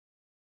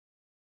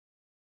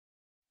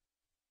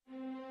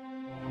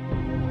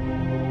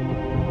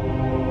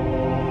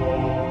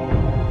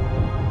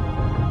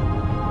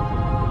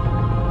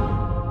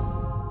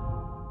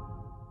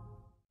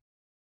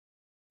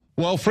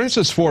Well,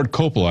 Francis Ford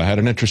Coppola had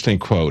an interesting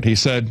quote. He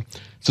said,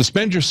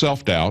 "Suspend your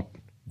self-doubt,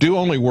 do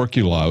only work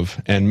you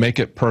love, and make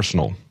it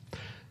personal."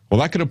 Well,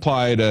 that could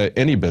apply to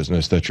any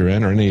business that you're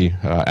in or any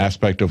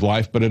aspect of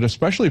life, but it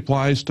especially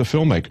applies to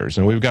filmmakers.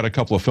 And we've got a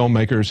couple of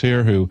filmmakers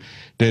here who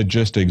did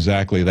just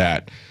exactly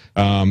that.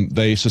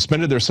 They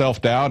suspended their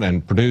self-doubt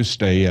and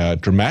produced a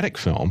dramatic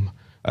film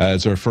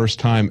as their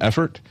first-time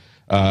effort.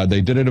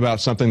 They did it about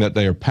something that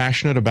they are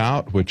passionate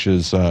about, which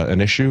is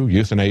an issue,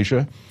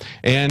 euthanasia.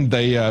 And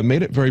they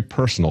made it very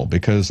personal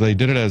because they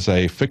did it as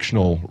a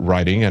fictional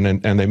writing,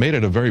 and they made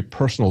it a very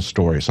personal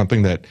story,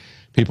 something that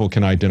people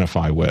can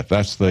identify with.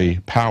 That's the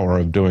power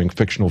of doing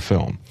fictional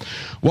film.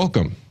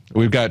 Welcome.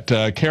 We've got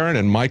Karen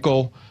and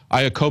Michael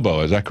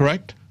Iacobo, is that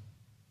correct?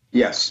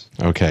 Yes.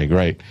 Okay,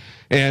 great.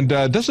 And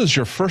this is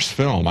your first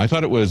film. I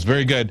thought it was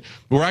very good.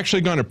 We're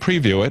actually going to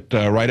preview it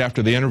right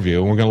after the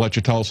interview, and we're going to let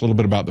you tell us a little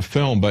bit about the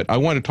film. But I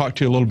want to talk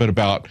to you a little bit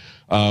about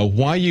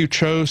why you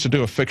chose to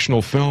do a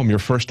fictional film your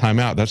first time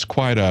out. That's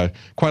quite a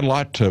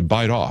lot to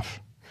bite off.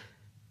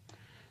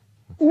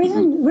 The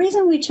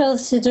reason we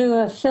chose to do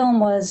a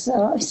film was,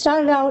 I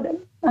started out,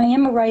 I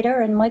am a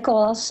writer, and Michael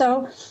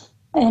also,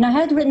 and I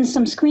had written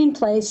some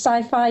screenplays,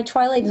 sci-fi,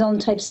 Twilight Zone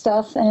type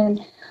stuff,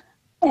 and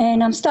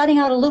I'm starting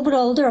out a little bit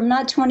older. I'm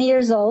not 20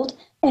 years old.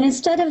 And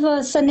instead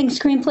of sending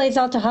screenplays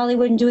out to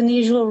Hollywood and doing the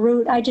usual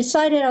route, I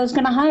decided I was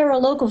going to hire a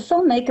local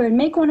filmmaker and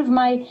make one of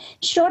my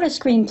shorter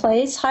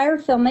screenplays, hire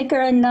a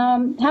filmmaker, and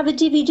have a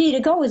DVD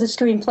to go with the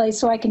screenplay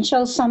so I can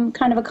show some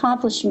kind of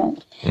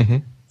accomplishment. Mm-hmm.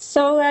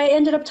 So I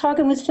ended up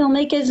talking with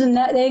filmmakers, and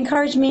they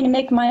encouraged me to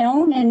make my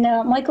own. And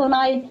Michael and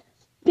I,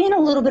 being a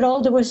little bit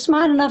older, were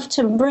smart enough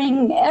to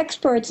bring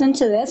experts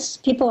into this,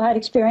 people who had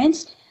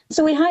experience.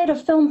 So we hired a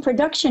film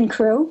production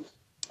crew.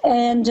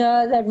 And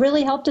that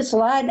really helped us a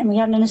lot. And we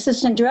had an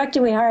assistant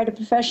director. We hired a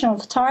professional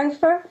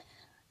photographer.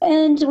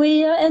 And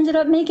we ended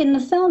up making the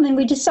film. And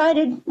we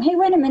decided, hey,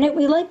 wait a minute,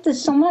 we liked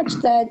this so much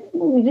that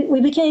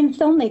we became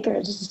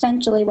filmmakers, is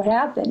essentially what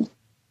happened.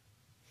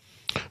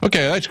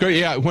 Okay, that's great.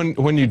 Yeah,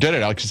 when you did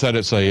it, like I said,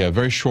 it's a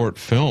very short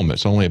film.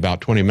 It's only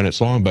about 20 minutes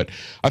long, but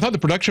I thought the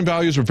production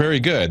values were very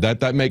good.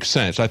 That makes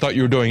sense. I thought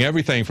you were doing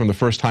everything from the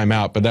first time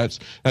out, but that's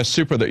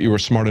super that you were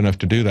smart enough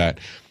to do that.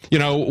 You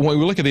know, when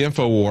we look at the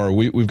info war,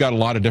 we've got a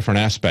lot of different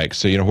aspects.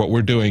 So, you know, what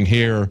we're doing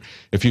here,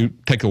 if you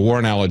take the war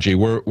analogy,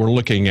 we're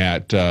looking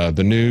at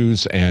the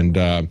news, and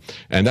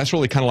that's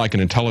really kind of like an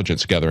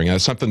intelligence gathering.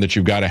 That's something that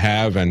you've got to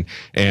have,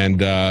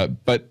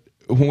 but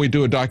when we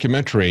do a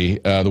documentary,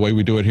 the way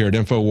we do it here at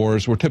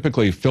InfoWars, we're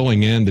typically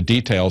filling in the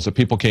details that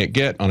people can't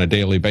get on a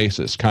daily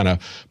basis, kind of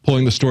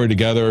pulling the story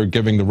together,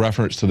 giving the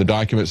reference to the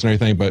documents and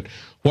everything. But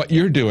what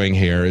you're doing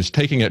here is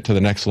taking it to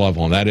the next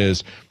level, and that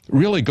is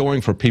really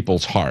going for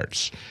people's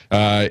hearts.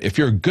 If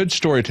you're a good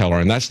storyteller,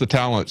 and that's the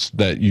talents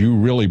that you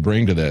really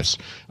bring to this,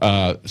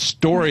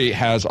 story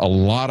has a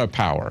lot of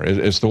power.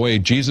 It's the way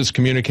Jesus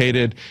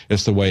communicated.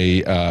 It's the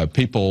way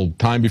people,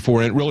 time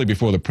before, and really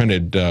before the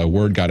printed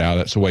word got out,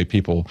 that's the way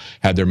people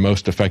had their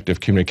most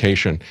effective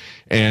communication.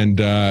 And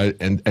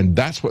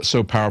that's what's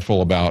so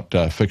powerful about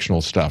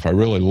fictional stuff. I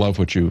really love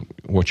what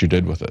you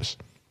did with this.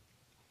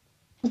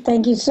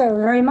 Thank you so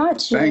very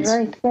much. Thanks.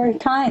 You're very, very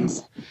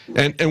kind.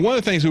 And one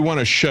of the things we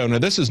want to show, now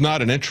this is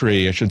not an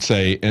entry, I should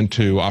say,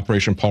 into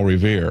Operation Paul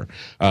Revere,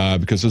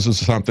 because this is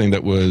something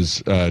that was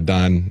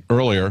done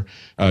earlier.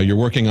 You're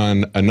working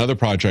on another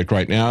project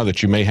right now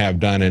that you may have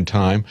done in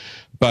time.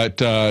 But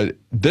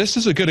this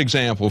is a good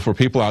example for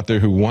people out there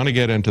who want to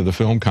get into the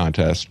film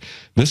contest.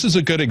 This is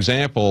a good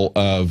example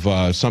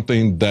of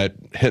something that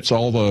hits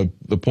all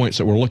the points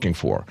that we're looking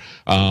for.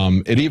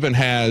 It even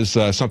has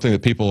something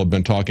that people have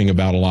been talking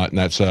about a lot, and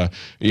that's,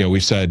 you know, we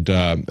said,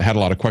 had a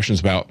lot of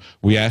questions about,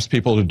 we asked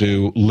people to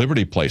do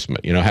liberty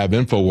placement, you know, have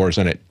InfoWars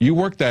in it. You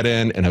work that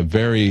in a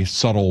very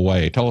subtle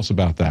way. Tell us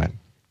about that.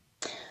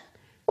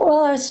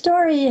 Well, our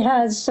story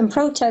has some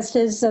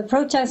protesters,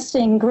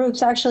 protesting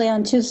groups actually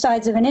on two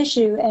sides of an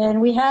issue. And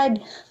we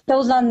had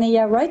those on the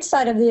right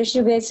side of the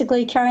issue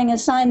basically carrying a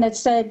sign that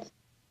said,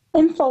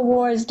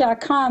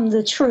 Infowars.com,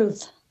 the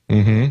truth.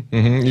 Mm-hmm,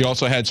 mm-hmm. You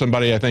also had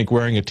somebody, I think,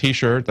 wearing a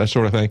T-shirt, that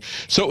sort of thing.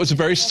 So it was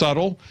very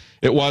subtle.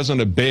 It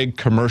wasn't a big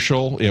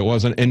commercial. It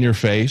wasn't in your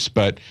face,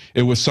 but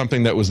it was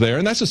something that was there.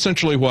 And that's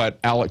essentially what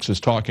Alex is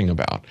talking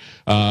about.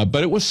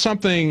 But it was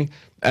something,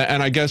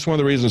 and I guess one of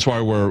the reasons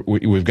why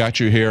we've got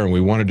you here and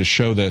we wanted to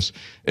show this,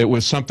 it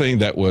was something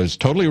that was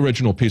totally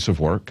original piece of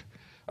work,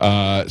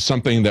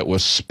 something that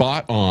was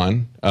spot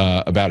on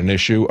about an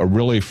issue, a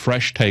really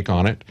fresh take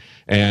on it.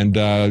 And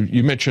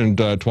you mentioned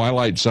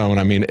Twilight Zone.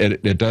 I mean,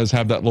 it does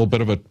have that little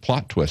bit of a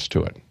plot twist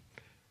to it.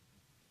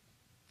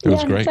 It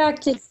was great. In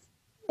fact,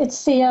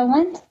 it's the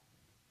length.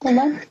 The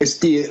length? It's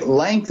the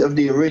length of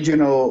the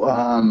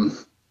original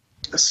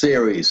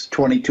series,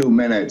 22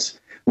 minutes.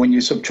 When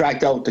you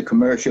subtract out the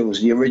commercials,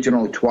 the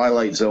original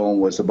Twilight Zone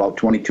was about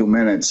 22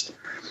 minutes.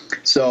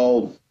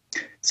 So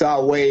it's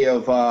our way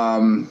of,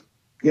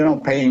 you know,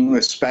 paying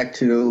respect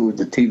to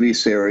the TV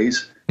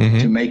series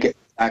to make it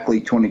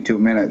exactly 22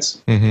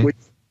 minutes, which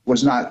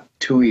was not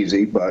too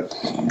easy, but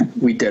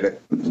we did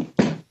it.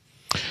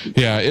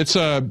 Yeah, it's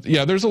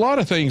yeah. There's a lot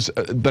of things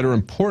that are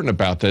important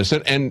about this,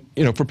 and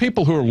you know, for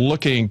people who are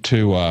looking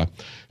to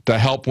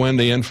help win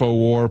the info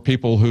war,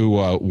 people who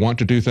want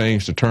to do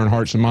things to turn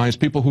hearts and minds,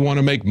 people who want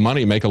to make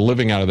money, make a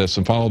living out of this,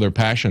 and follow their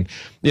passion.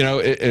 You know,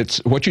 it's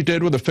what you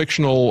did with a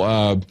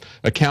fictional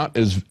account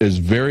is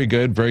very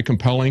good, very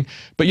compelling.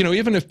 But you know,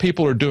 even if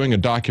people are doing a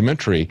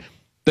documentary,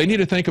 they need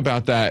to think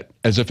about that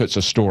as if it's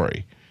a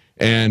story.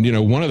 And, you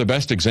know, one of the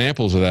best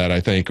examples of that, I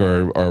think,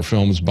 are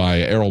films by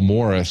Errol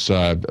Morris.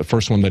 The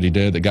first one that he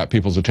did that got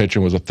people's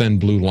attention was A Thin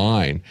Blue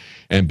Line.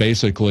 And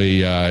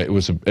basically,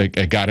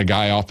 it got a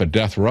guy off of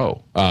death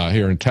row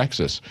here in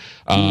Texas.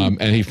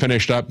 And he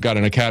finished up, got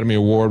an Academy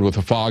Award with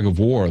A Fog of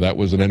War. That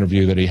was an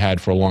interview that he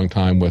had for a long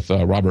time with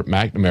Robert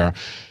McNamara.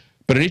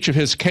 But in each of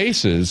his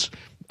cases,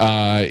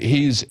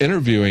 he's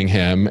interviewing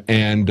him,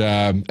 and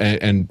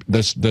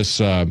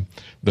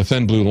The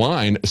Thin Blue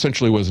Line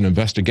essentially was an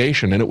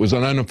investigation, and it was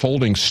an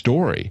unfolding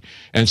story.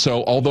 And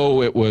so,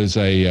 although it was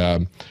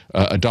a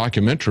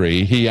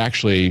documentary, he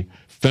actually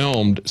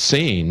filmed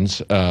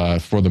scenes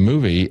for the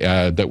movie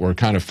that were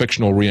kind of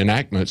fictional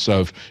reenactments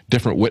of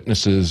different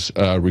witnesses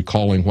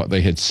recalling what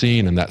they had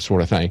seen and that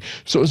sort of thing.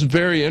 So it was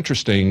very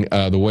interesting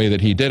the way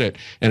that he did it.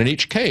 And in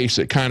each case,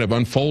 it kind of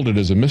unfolded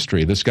as a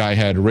mystery. This guy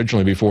had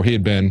originally, before he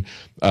had been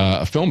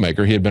a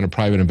filmmaker, he had been a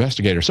private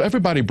investigator. So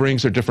everybody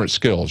brings their different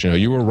skills. You know,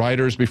 you were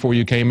writers before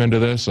you came into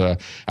this.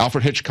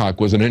 Alfred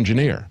Hitchcock was an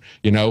engineer.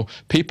 You know,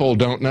 people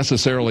don't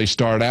necessarily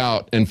start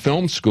out in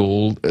film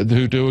school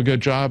who do a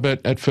good job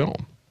at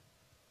film.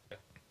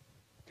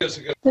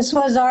 This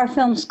was our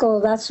film school,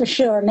 that's for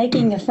sure,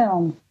 making a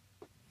film.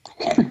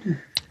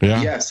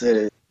 Yeah. Yes,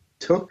 it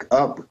took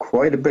up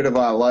quite a bit of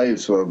our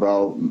lives for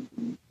about,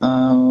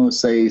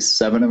 say,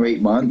 7 or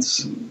 8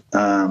 months.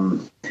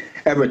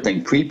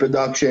 Everything,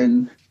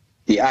 pre-production,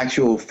 the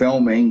actual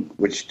filming,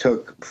 which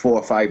took 4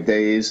 or 5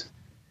 days.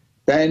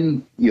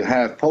 Then you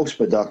have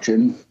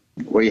post-production,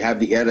 where you have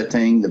the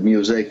editing, the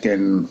music,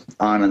 and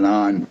on and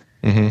on.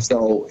 Mm-hmm.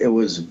 So it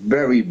was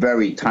very,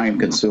 very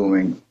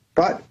time-consuming,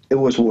 but it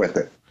was worth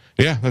it.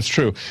 Yeah, that's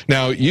true.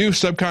 Now, you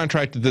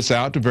subcontracted this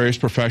out to various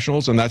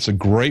professionals, and that's a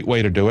great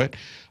way to do it.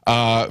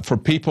 For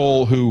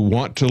people who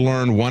want to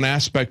learn one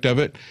aspect of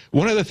it,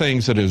 one of the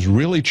things that has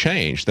really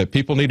changed that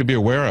people need to be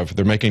aware of if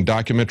they're making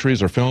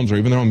documentaries or films or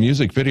even their own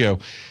music video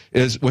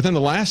is within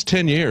the last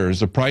 10 years,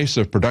 the price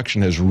of production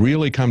has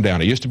really come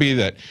down. It used to be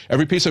that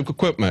every piece of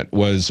equipment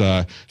was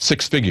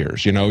 6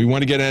 figures. You know, you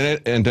want to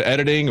get into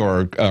editing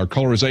or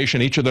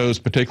colorization, each of those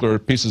particular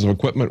pieces of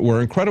equipment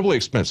were incredibly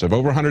expensive,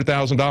 over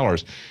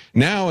 $100,000.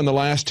 Now, in the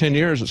last 10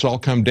 years, it's all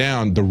come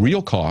down. The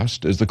real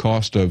cost is the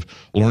cost of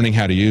learning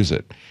how to use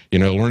it, you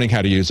know, learning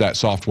how to use that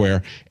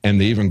software. And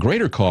the even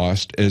greater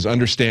cost is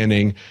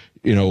understanding,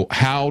 you know,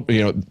 how,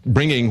 you know,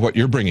 bringing what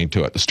you're bringing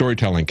to it, the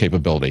storytelling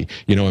capability,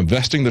 you know,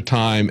 investing the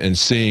time and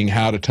seeing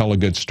how to tell a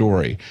good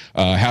story,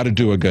 how to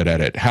do a good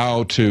edit,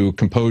 how to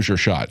compose your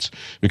shots.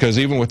 Because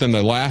even within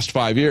the last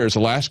 5 years, the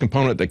last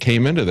component that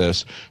came into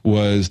this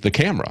was the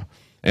camera.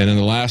 And in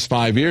the last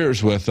 5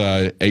 years with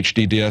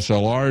HD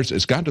DSLRs,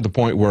 it's gotten to the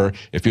point where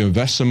if you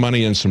invest some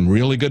money in some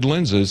really good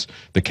lenses,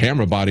 the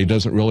camera body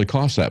doesn't really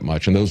cost that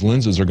much, and those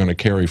lenses are going to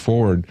carry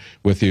forward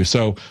with you.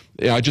 So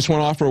yeah, I just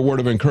want to offer a word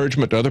of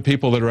encouragement to other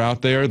people that are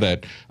out there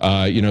that,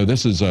 you know,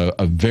 this is a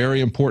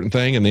very important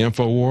thing in the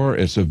info war.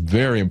 It's a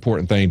very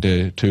important thing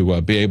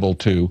to be able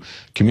to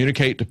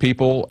communicate to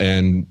people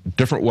in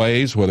different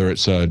ways, whether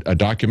it's a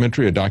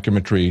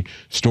documentary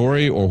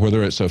story, or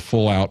whether it's a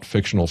full-out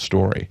fictional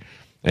story.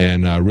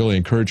 And really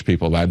encourage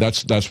people.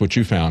 That's what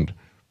you found.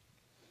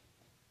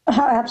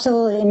 Oh,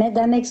 absolutely.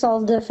 That makes all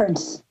the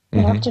difference.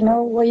 You have to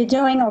know what you're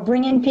doing, or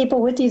bring in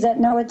people with you that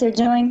know what they're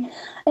doing.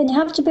 And you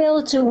have to be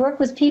able to work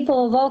with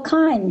people of all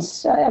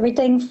kinds.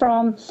 Everything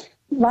from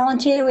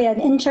volunteer. We had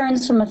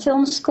interns from a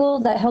film school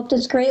that helped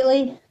us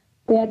greatly.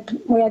 We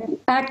had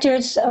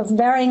actors of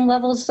varying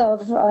levels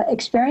of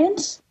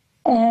experience.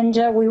 And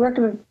we worked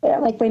with,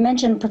 like we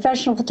mentioned,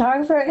 professional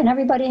photographer, and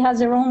everybody has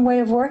their own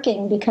way of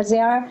working because they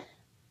are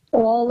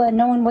all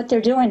knowing what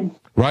they're doing.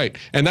 Right,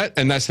 and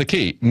that's the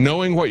key,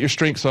 knowing what your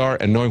strengths are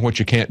and knowing what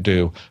you can't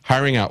do,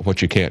 hiring out what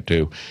you can't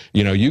do.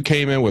 You know, you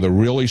came in with a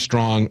really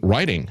strong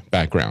writing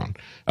background.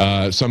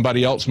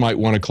 Somebody else might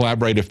want to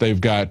collaborate if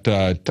they've got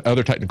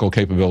other technical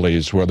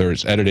capabilities, whether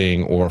it's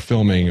editing or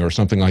filming or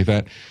something like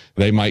that.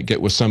 They might get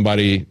with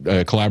somebody,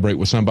 collaborate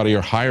with somebody,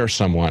 or hire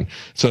someone.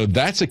 So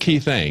that's a key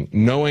thing,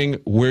 knowing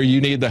where you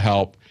need the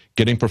help,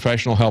 getting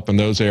professional help in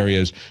those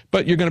areas,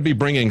 but you're going to be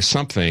bringing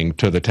something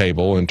to the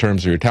table in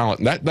terms of your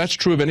talent. That's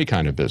true of any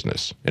kind of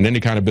business. In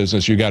any kind of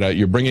business,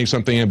 you're bringing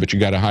something in, but you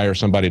got to hire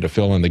somebody to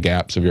fill in the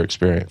gaps of your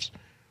experience.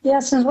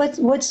 Yes, and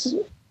what's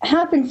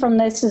happened from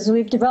this is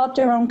we've developed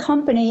our own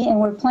company, and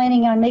we're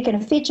planning on making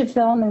a feature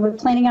film, and we're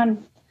planning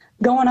on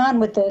going on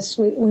with this.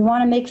 We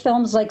want to make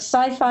films like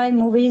sci-fi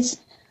movies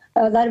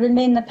that have been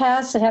made in the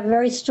past that have a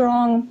very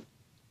strong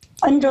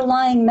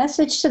underlying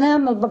message to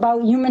them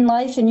about human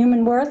life and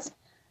human worth.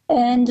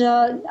 and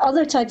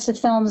other types of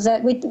films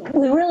that we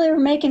really are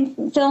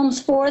making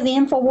films for the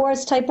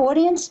InfoWars type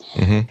audience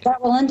that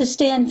will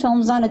understand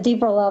films on a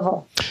deeper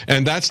level.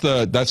 And that's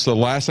the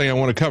last thing I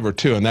want to cover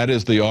too, and that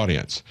is the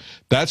audience.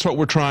 That's what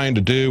we're trying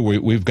to do.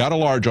 We've got a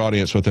large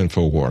audience with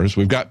InfoWars.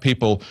 We've got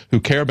people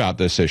who care about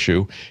this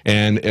issue,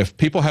 and if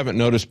people haven't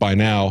noticed by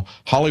now,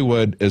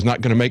 Hollywood is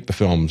not going to make the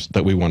films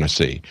that we want to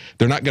see.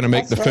 They're not going to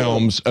make the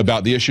films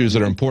about the issues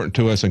that are important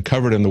to us and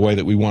covered in the way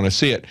that we want to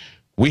see it.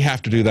 We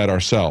have to do that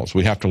ourselves.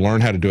 We have to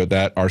learn how to do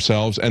that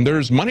ourselves, and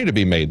there's money to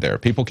be made there.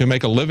 People can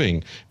make a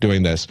living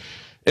doing this.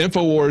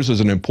 InfoWars is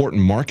an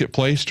important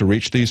marketplace to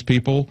reach these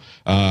people.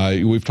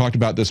 We've talked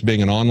about this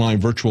being an online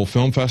virtual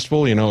film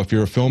festival. You know, if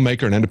you're a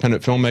filmmaker, an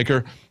independent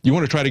filmmaker, you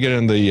want to try to get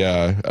in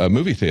the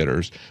movie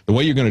theaters. The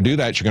way you're going to do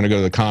that, you're going to go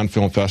to the Cannes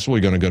Film Festival,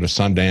 you're going to go to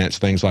Sundance,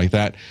 things like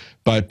that.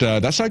 But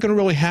that's not going to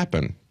really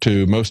happen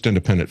to most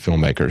independent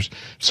filmmakers.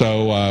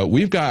 So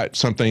we've got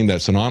something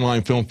that's an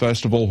online film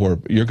festival where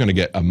you're going to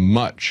get a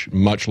much,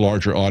 much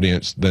larger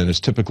audience than is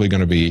typically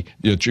going to be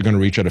that you're going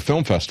to reach at a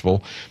film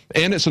festival.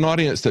 And it's an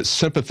audience that's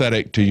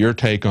sympathetic to your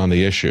take on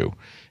the issue.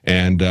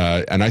 And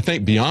I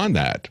think beyond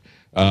that,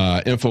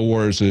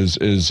 InfoWars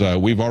is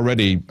we've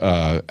already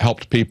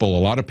helped people,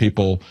 a lot of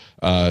people,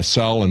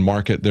 sell and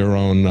market their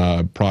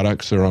own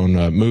products, their own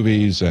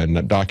movies and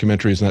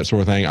documentaries and that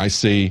sort of thing. I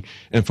see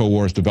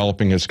InfoWars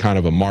developing as kind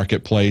of a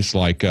marketplace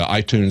like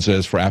iTunes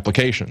is for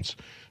applications.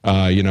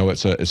 You know,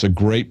 it's a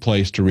great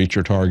place to reach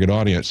your target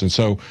audience. And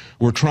so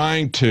we're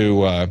trying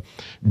to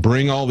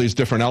bring all these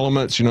different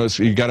elements. You know,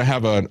 you got to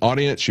have an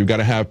audience, you've got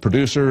to have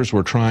producers.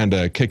 We're trying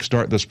to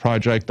kickstart this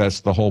project. That's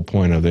the whole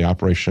point of the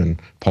Operation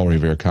Paul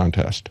Revere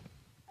contest.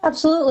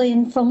 Absolutely.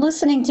 And from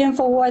listening to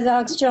InfoWars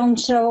Alex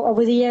Jones show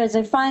over the years,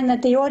 I find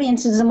that the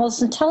audience is the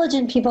most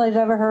intelligent people I've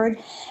ever heard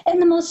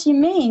and the most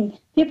humane.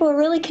 People are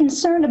really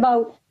concerned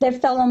about their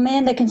fellow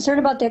man. They're concerned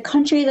about their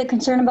country. They're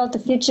concerned about the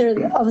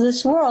future of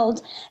this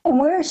world. And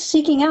we're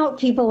seeking out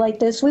people like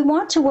this. We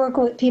want to work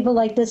with people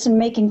like this in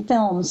making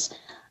films.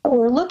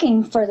 We're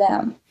looking for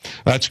them.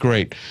 That's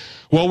great.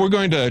 Well, we're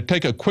going to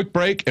take a quick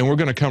break, and we're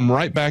going to come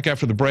right back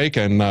after the break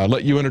and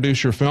let you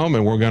introduce your film,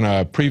 and we're going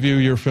to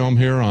preview your film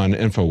here on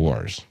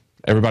InfoWars.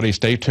 Everybody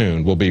stay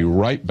tuned. We'll be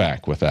right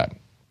back with that.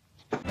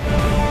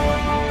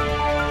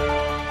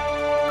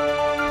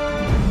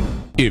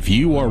 If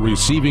you are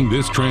receiving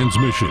this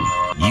transmission,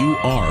 you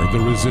are the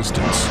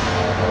resistance.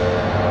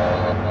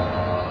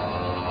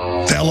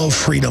 Fellow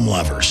freedom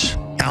lovers,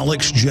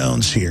 Alex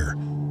Jones here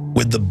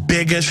with the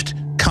biggest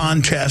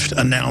contest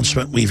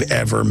announcement we've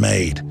ever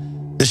made.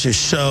 This is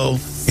so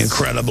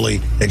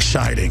incredibly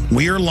exciting.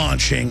 We are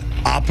launching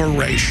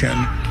Operation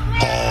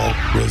Paul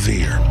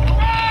Revere.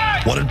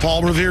 What did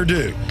Paul Revere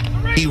do?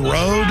 He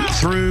rode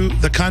through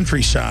the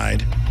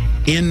countryside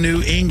in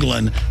New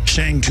England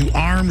saying, to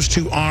arms,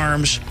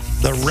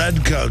 the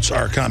redcoats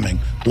are coming.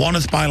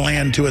 Oneth by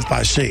land, twoeth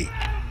by sea.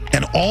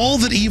 And all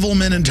that evil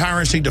men and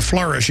tyrants need to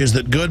flourish is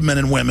that good men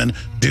and women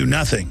do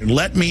nothing.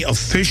 Let me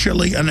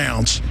officially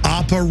announce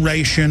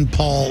Operation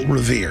Paul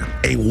Revere,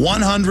 a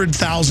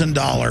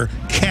 $100,000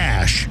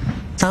 cash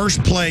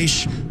first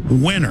place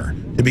winner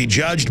to be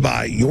judged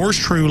by yours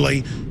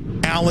truly,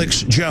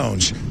 Alex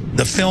Jones.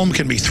 The film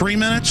can be 3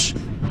 minutes.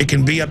 It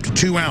can be up to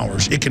 2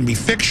 hours. It can be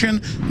fiction,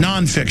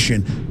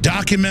 nonfiction,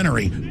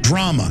 documentary,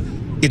 drama.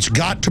 It's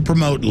got to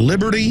promote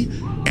liberty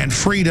and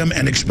freedom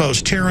and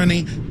expose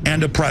tyranny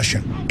and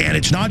oppression. And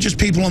it's not just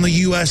people in the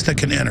U.S. that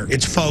can enter.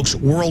 It's folks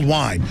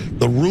worldwide.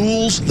 The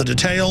rules, the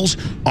details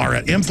are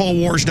at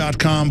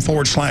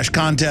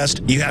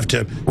Infowars.com/contest. You have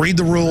to read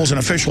the rules and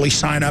officially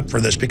sign up for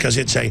this because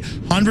it's a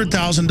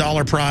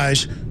 $100,000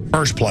 prize,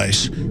 first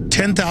place,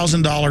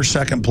 $10,000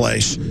 second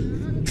place,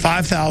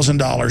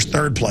 $5,000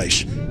 third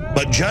place.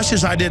 But just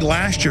as I did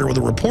last year with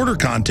the reporter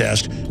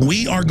contest,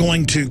 we are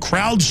going to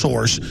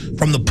crowdsource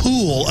from the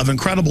pool of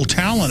incredible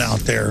talent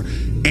out there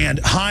and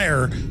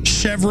hire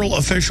several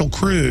official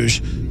crews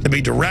to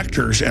be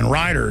directors and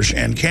writers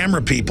and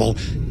camera people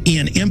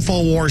in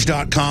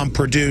Infowars.com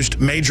produced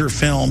major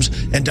films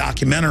and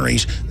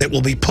documentaries that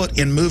will be put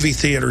in movie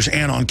theaters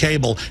and on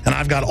cable. And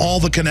I've got all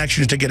the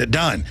connections to get it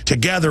done.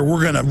 Together,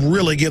 we're going to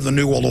really give the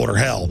New World Order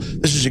hell.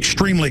 This is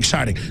extremely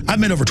exciting. I've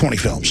made over 20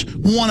 films.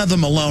 One of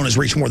them alone has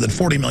reached more than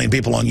 40 million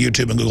people on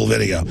YouTube and Google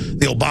Video.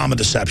 The Obama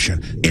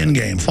Deception,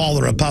 Endgame, Fall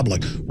of the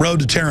Republic,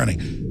 Road to Tyranny.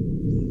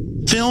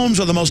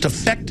 Films are the most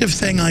effective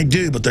thing I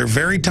do, but they're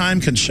very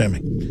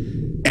time-consuming.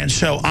 And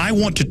so I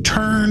want to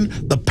turn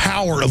the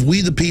power of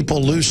we the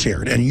people loose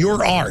here. And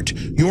your art,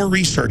 your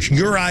research,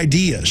 your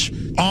ideas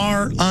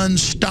are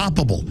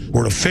unstoppable.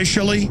 We're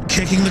officially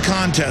kicking the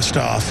contest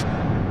off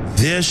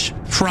this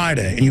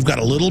Friday. And you've got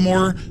a little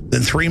more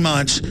than 3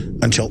 months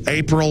until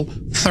April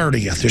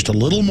 30th. Just a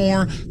little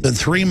more than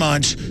 3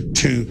 months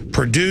to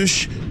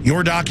produce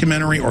your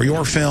documentary or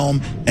your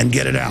film and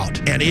get it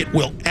out. And it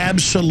will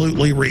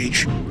absolutely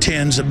reach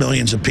tens of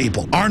millions of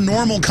people. Our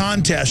normal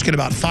contests get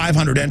about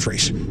 500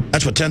 entries.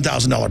 That's what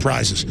 $10,000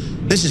 prizes.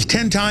 This is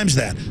 10 times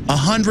that.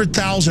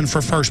 $100,000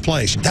 for first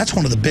place. That's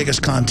one of the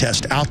biggest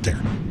contests out there.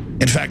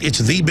 In fact, it's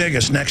the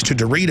biggest next to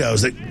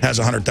Doritos that has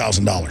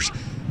 $100,000.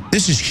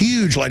 This is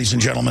huge, ladies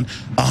and gentlemen.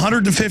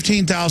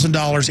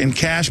 $115,000 in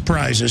cash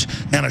prizes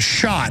and a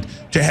shot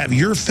to have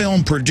your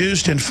film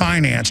produced and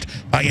financed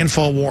by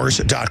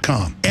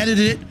Infowars.com. Edit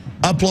it,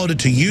 upload it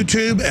to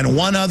YouTube and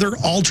one other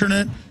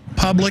alternate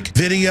public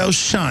video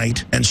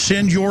site, and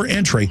send your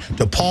entry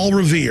to Paul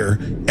Revere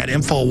at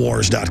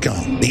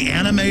Infowars.com. The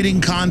animating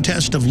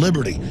contest of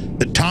liberty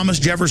that Thomas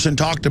Jefferson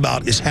talked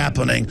about is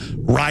happening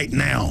right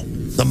now.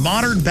 The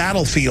modern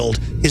battlefield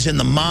is in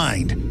the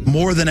mind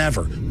more than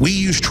ever. We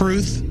use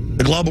truth.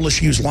 The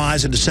globalists use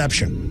lies and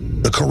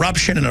deception. The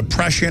corruption and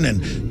oppression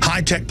and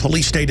high-tech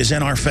police state is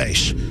in our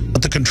face.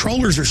 But the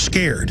controllers are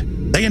scared.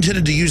 They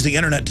intended to use the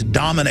internet to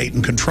dominate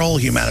and control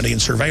humanity and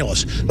surveil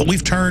us. But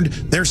we've turned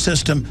their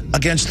system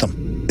against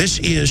them. This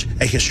is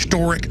a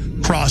historic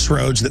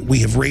crossroads that we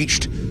have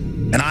reached.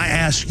 And I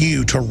ask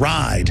you to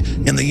ride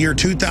in the year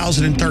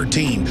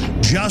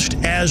 2013, just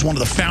as one of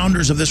the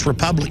founders of this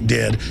republic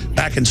did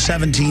back in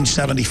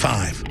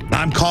 1775.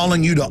 I'm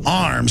calling you to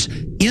arms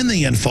in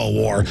the info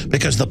war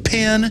because the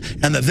pen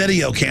and the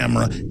video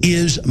camera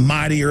is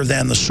mightier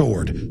than the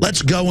sword.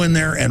 Let's go in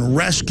there and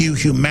rescue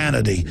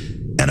humanity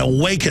and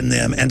awaken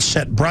them and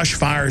set brush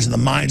fires in the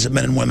minds of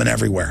men and women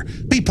everywhere.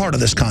 Be part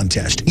of this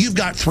contest. You've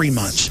got 3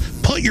 months.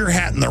 Put your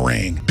hat in the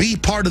ring. Be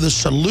part of the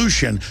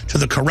solution to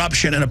the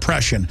corruption and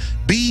oppression.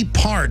 Be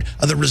part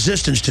of the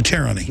resistance to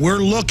tyranny. We're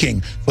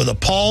looking for the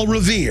Paul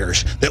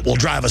Reveres that will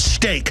drive a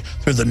stake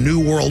through the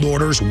New World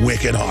Order's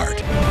wicked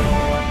heart.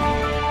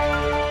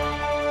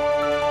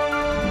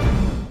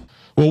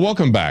 Well,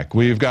 welcome back.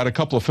 We've got a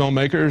couple of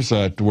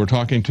filmmakers we're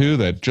talking to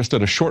that just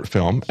did a short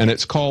film, and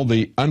it's called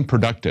The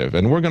Unproductive.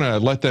 And we're going to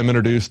let them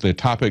introduce the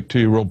topic to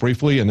you real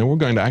briefly, and then we're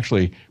going to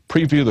actually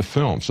preview the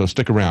film. So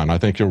stick around. I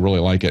think you'll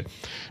really like it.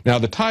 Now,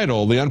 the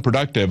title, The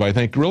Unproductive, I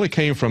think really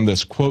came from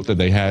this quote that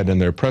they had in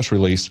their press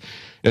release.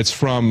 It's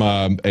from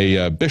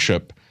a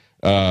bishop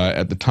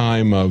at the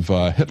time of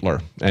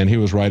Hitler, and he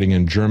was writing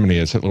in Germany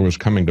as Hitler was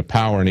coming to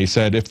power, and he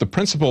said, if the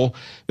principle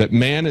that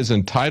man is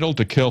entitled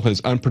to kill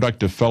his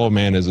unproductive fellow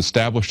man is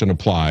established and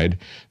applied,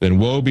 then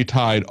woe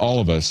betide all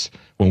of us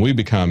when we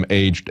become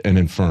aged and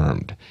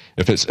infirmed.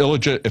 If it's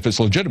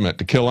legitimate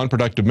to kill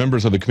unproductive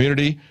members of the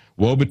community,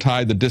 woe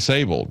betide the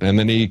disabled. And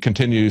then he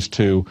continues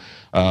to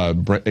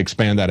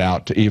expand that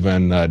out to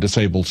even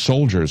disabled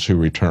soldiers who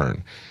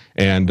return.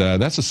 And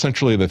that's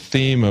essentially the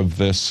theme of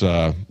this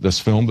this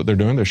film that they're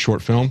doing, this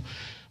short film.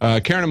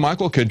 Karen and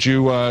Michael, could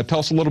you tell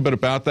us a little bit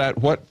about that?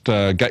 What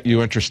got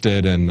you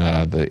interested in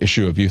the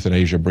issue of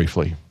euthanasia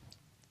briefly?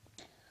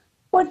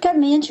 What got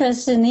me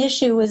interested in the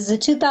issue was the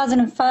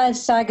 2005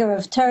 saga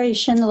of Terri,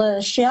 Schindler,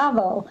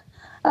 Schiavo.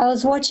 I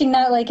was watching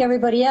that like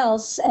everybody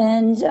else,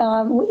 and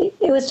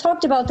it was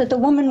talked about that the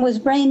woman was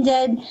brain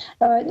dead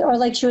or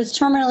like she was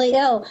terminally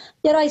ill.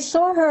 Yet I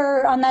saw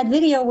her on that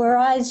video where her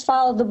eyes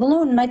followed the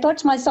balloon, and I thought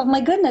to myself,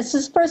 my goodness,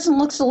 this person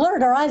looks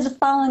alert. Her eyes are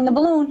following the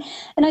balloon.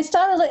 And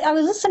I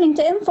was listening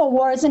to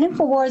InfoWars, and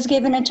InfoWars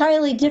gave an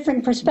entirely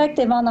different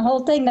perspective on the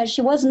whole thing, that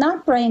she was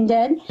not brain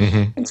dead,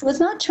 and she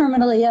was not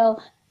terminally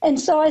ill. And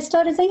so I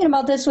started thinking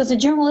about this with a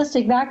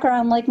journalistic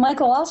background like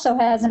Michael also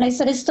has, and I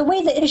said, it's the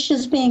way the issue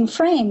is being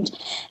framed.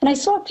 And I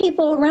saw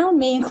people around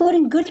me,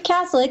 including good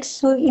Catholics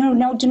who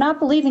do not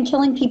believe in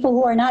killing people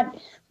who are not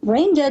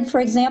brain dead,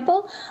 for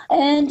example,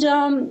 and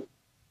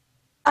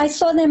I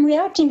saw them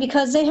reacting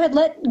because they had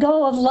let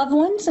go of loved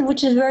ones, and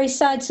which is a very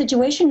sad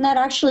situation, that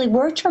actually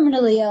were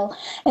terminally ill,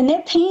 and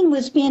their pain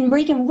was being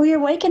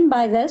reawakened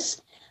by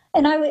this.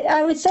 And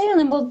I would say to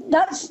them, well,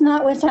 that's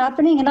not what's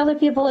happening. And other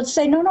people would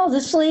say, no,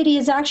 this lady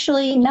is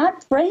actually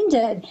not brain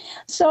dead.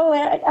 So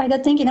I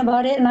got thinking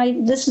about it,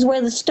 and this is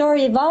where the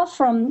story evolved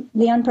from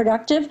The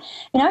Unproductive.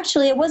 And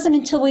actually, it wasn't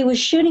until we were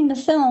shooting the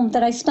film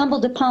that I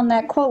stumbled upon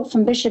that quote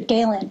from Bishop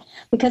Galen,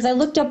 because I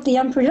looked up The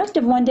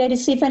Unproductive one day to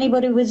see if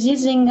anybody was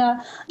using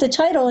the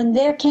title, and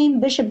there came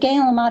Bishop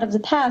Galen out of the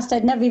past.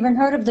 I'd never even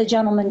heard of the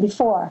gentleman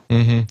before.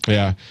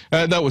 Yeah,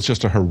 that was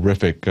just a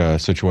horrific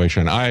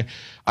situation.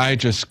 I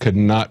just could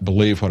not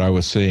believe what I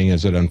was seeing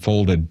as it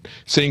unfolded,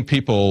 seeing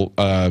people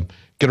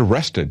get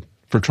arrested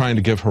for trying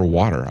to give her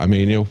water. I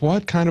mean,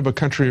 what kind of a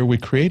country are we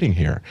creating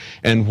here?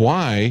 And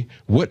why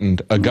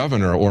wouldn't a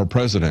governor or a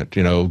president,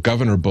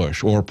 Governor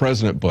Bush or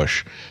President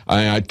Bush,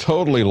 I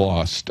totally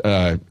lost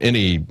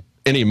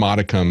any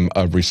modicum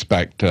of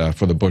respect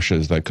for the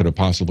Bushes that could have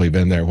possibly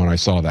been there when I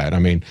saw that. I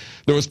mean,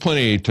 there was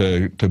plenty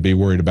to be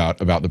worried about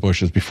the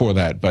Bushes before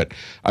that, but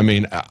I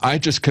mean, I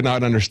just could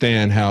not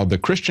understand how the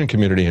Christian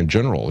community in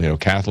general,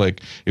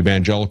 Catholic,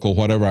 evangelical,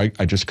 whatever,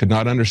 I just could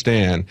not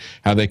understand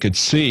how they could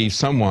see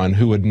someone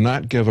who would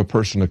not give a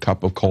person a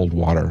cup of cold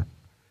water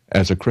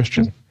as a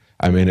Christian.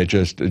 I mean, it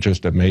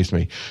just amazed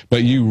me.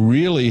 But you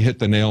really hit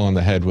the nail on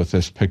the head with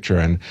this picture,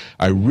 and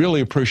I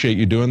really appreciate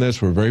you doing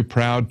this. We're very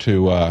proud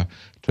to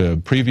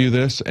preview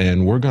this,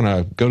 and we're going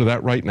to go to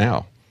that right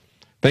now.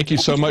 Thank you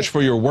so much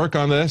for your work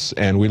on this,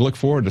 and we look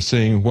forward to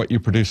seeing what you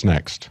produce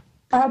next.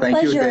 Our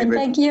pleasure, and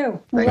thank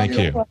you. Thank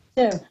you.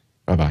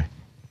 Bye-bye.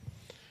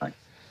 Bye.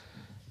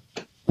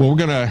 Well, we're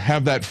going to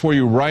have that for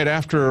you right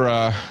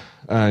after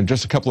in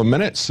just a couple of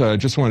minutes.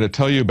 Just wanted to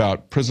tell you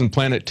about Prison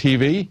Planet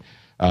TV.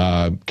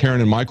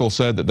 Karen and Michael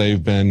said that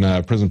they've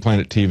been Prison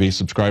Planet TV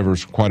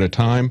subscribers for quite a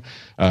time.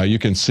 You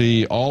can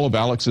see all of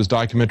Alex's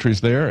documentaries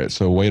there.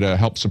 It's a way to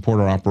help support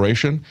our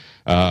operation.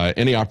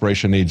 Any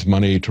operation needs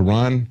money to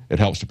run. It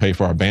helps to pay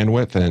for our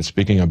bandwidth. And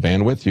speaking of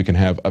bandwidth, you can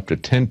have up to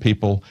 10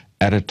 people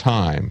at a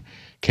time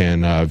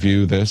can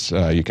view this.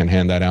 You can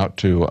hand that out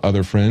to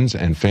other friends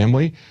and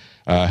family.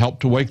 Help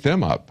to wake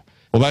them up.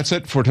 Well, that's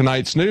it for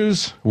tonight's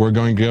news. We're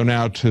going to go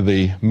now to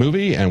the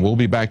movie, and we'll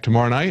be back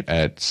tomorrow night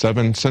at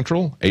 7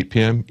 Central, 8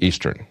 p.m.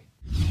 Eastern.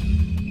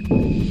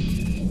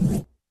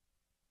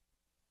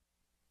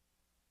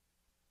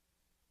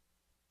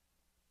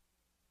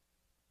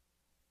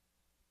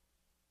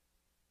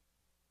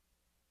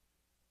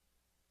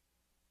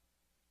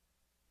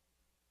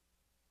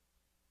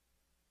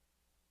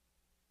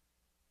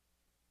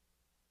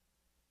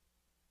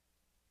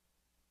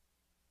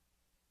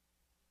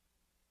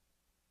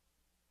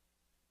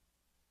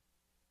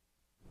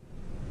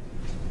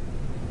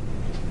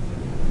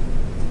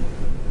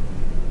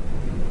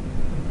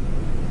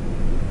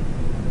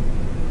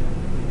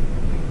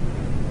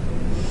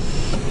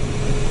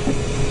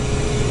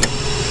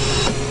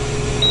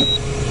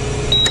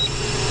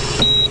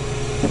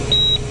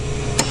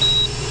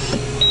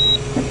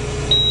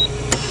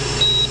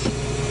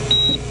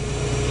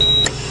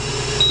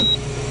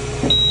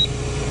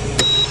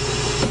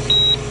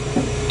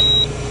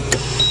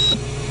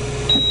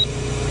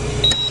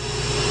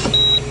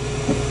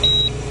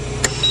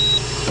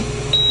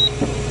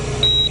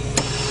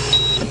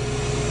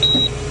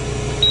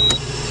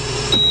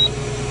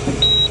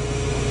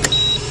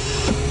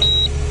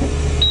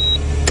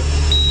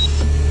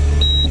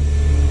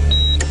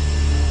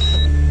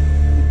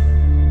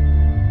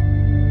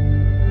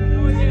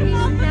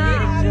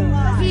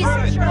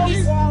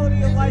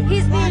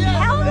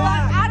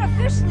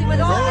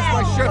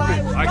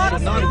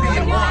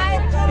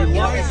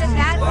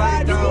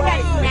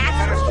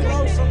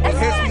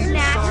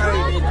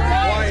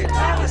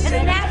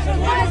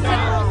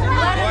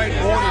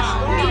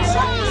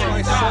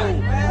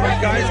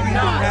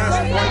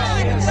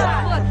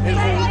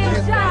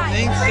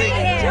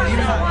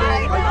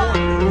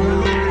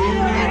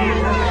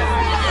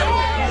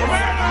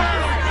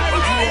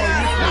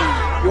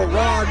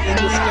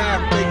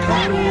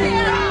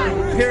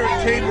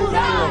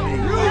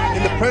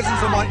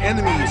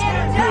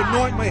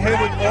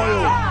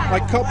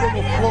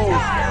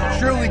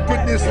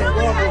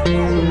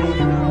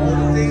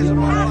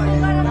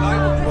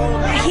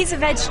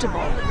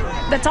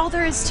 That's all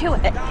there is to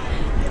it.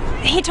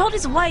 He told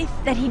his wife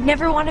that he'd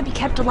never want to be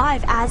kept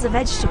alive as a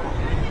vegetable.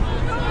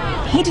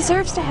 He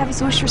deserves to have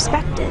his wish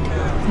respected.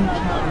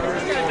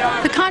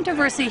 The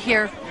controversy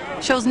here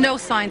shows no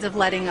signs of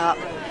letting up.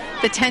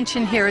 The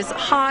tension here is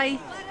high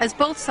as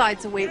both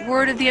sides await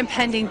word of the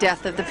impending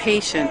death of the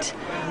patient.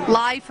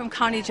 Live from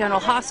County General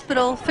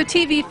Hospital, for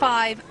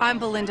TV5, I'm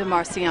Belinda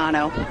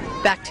Marciano.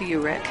 Back to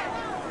you, Rick.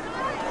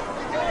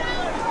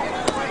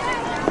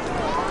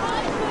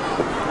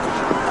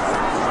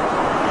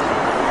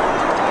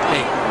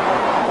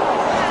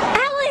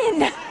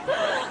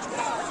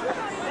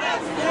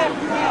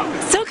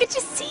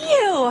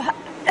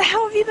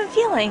 How have you been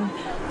feeling?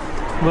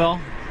 Well,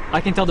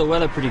 I can tell the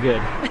weather pretty good.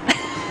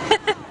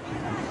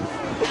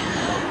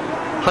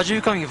 How'd you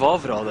become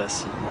involved with all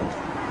this?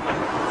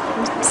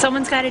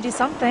 Someone's got to do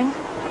something.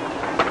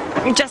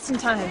 Just in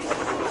time.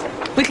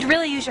 We could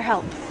really use your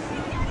help.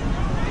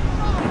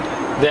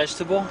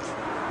 Vegetable?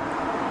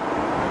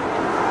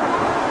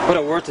 What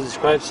a word to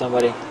describe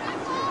somebody.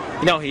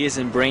 You know he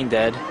isn't brain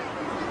dead.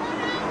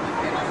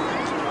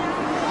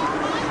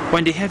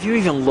 Wendy, have you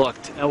even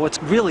looked at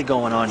what's really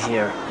going on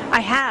here?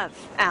 I have,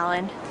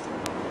 Alan.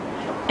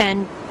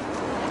 And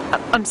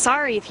I'm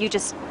sorry if you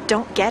just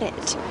don't get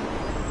it.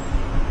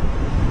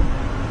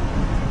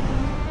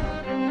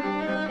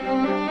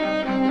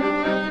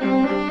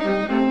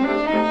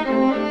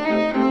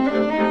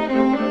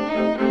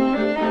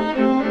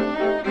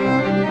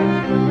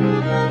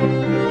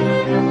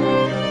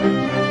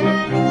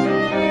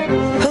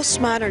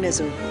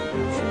 Postmodernism,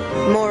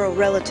 moral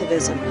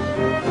relativism,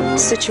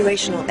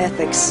 situational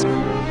ethics.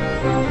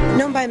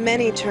 Known by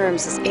many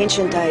terms, this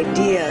ancient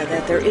idea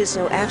that there is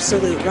no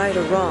absolute right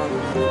or wrong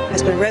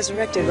has been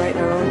resurrected right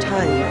in our own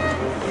time.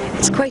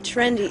 It's quite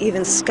trendy,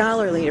 even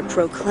scholarly, to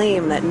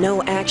proclaim that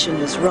no action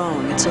is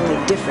wrong. It's only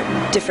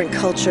different. Different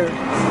culture,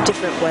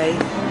 different way,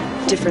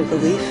 different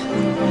belief.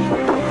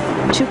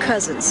 Two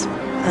cousins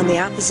on the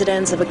opposite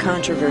ends of a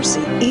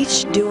controversy,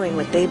 each doing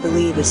what they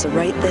believe is the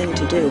right thing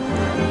to do.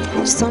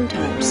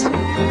 Sometimes,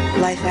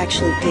 life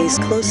actually pays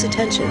close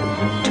attention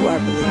to our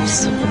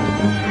beliefs.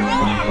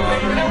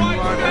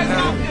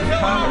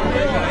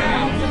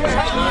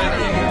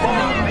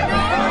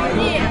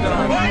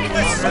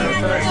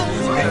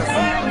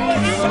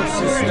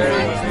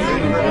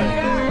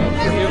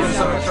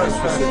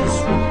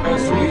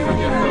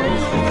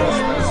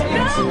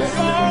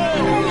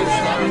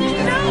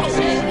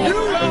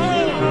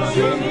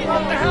 Get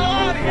the hell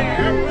out of here!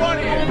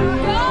 Everybody!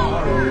 Go!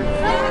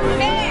 Not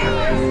fair!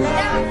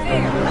 Not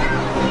fair!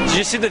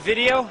 you see the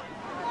video?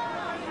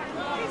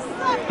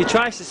 He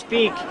tries to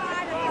speak.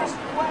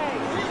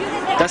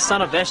 That's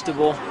not a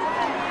vegetable.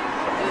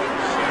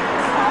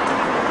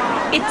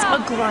 It's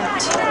a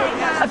grunt,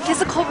 a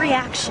physical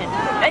reaction,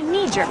 a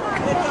knee-jerk.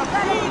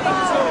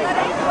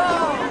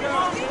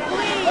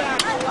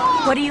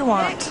 What do you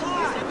want?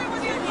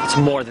 It's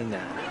more than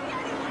that.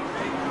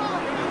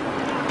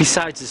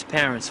 Besides, his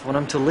parents want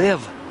him to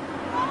live.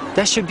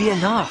 That should be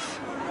enough.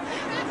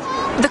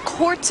 The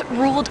courts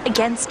ruled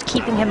against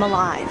keeping him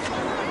alive.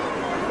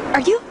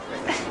 Are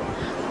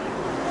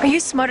you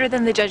smarter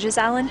than the judges,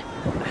 Alan?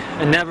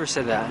 I never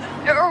said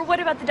that. Or what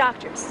about the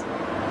doctors?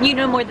 You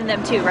know more than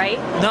them too, right?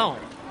 No.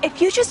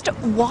 If you just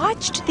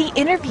watched the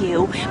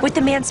interview with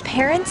the man's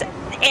parents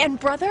and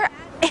brother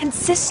and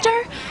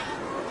sister,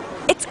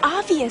 it's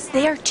obvious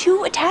they are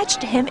too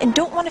attached to him and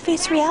don't want to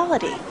face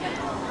reality.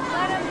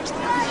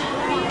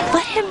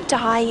 Let him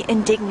die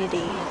in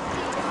dignity.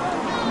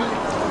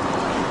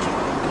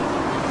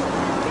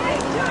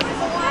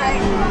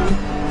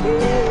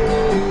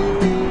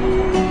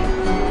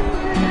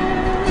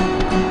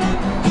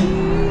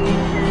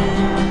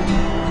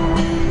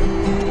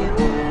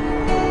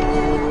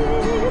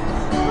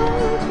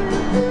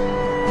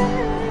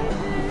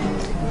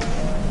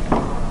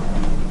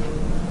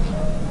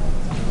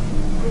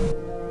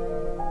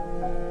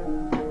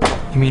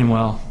 You mean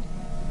well.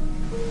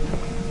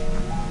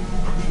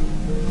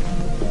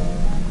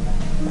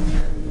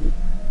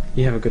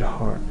 You have a good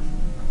heart.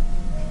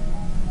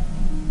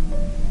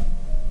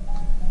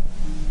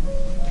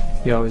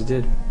 You always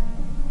did.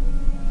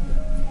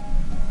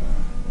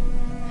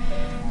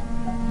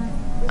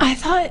 I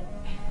thought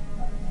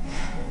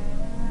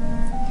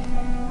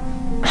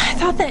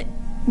that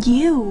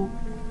you,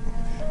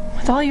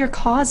 with all your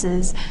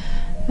causes,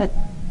 that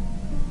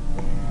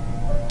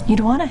you'd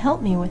want to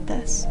help me with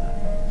this.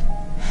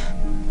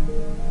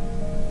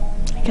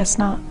 I guess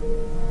not.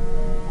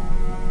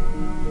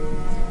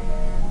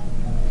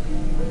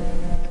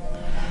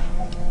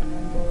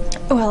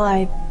 Well,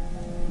 I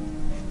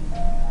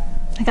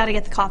gotta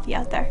get the coffee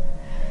out there.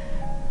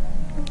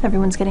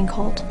 Everyone's getting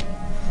cold.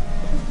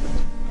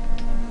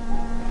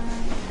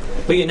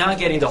 But you're not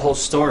getting the whole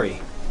story.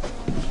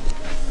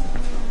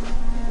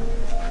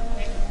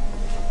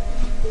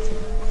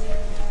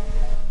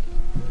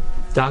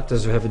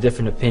 Doctors who have a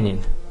different opinion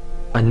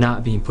are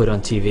not being put on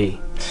TV.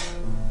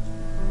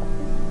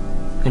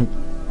 And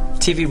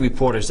TV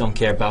reporters don't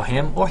care about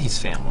him or his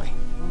family.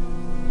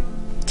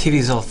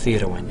 TV's all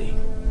theater, Wendy.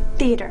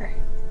 Theater.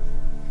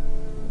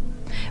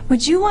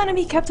 Would you want to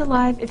be kept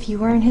alive if you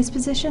were in his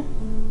position?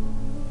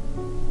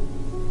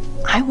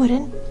 I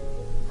wouldn't.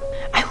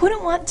 I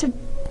wouldn't want to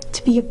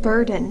be a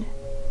burden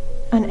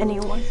on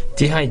anyone.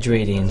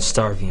 Dehydrating and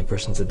starving a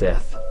person to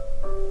death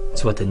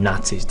is what the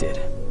Nazis did.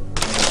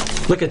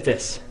 Look at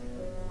this.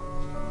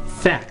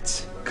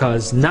 Facts,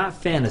 cause not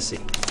fantasy.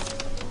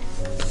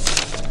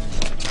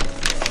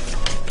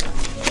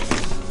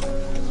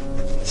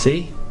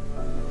 See?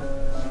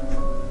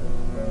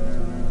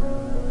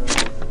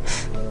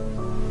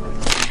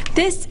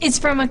 This is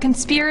from a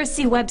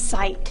conspiracy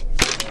website.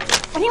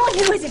 Anyone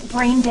who isn't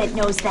brain dead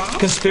knows that.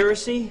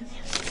 Conspiracy?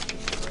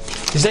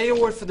 Is that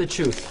your word for the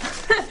truth?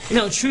 You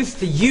know, truth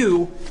that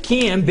you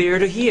can bear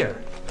to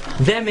hear.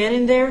 That man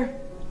in there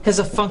has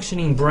a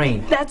functioning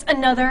brain. That's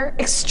another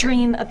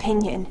extreme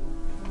opinion.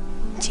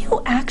 Do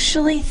you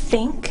actually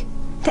think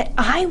that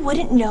I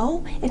wouldn't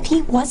know if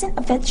he wasn't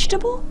a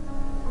vegetable?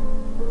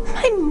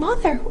 My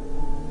mother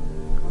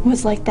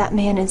was like that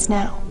man is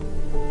now.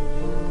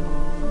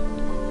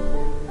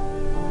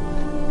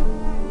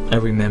 I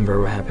remember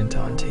what happened to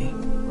Auntie.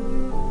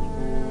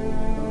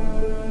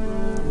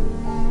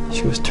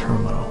 She was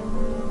terminal.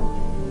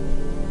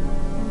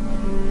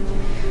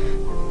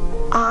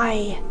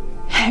 I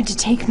had to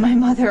take my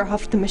mother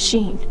off the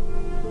machine.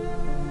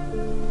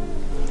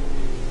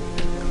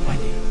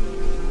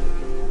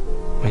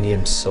 Wendy,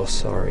 I'm so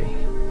sorry.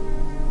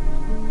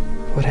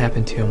 What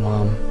happened to your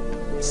mom?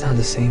 It's not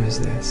the same as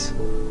this.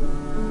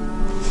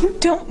 You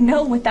don't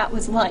know what that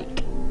was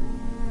like.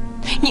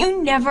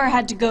 You never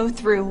had to go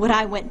through what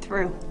I went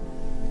through.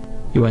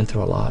 You went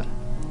through a lot.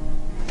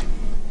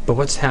 But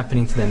what's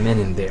happening to the men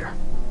in there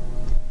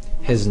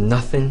has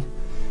nothing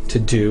to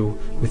do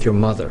with your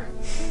mother.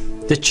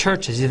 The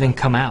church has even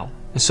come out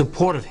in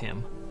support of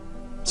him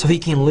so he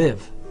can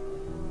live.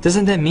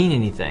 Doesn't that mean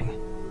anything?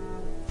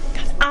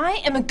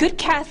 I am a good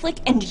Catholic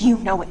and you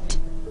know it.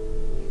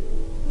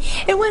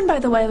 And when, by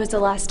the way, was the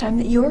last time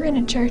that you were in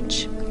a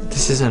church?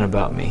 This isn't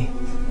about me.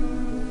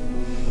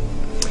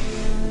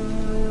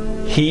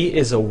 He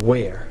is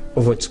aware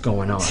of what's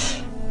going on.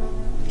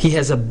 He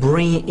has a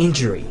brain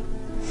injury.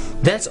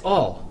 That's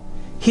all.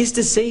 He's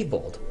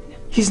disabled.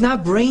 He's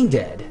not brain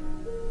dead.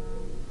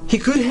 He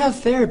could have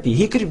therapy.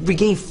 He could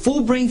regain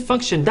full brain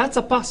function. That's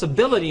a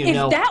possibility, you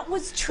know. If that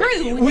was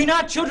true... We're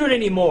not children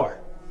anymore.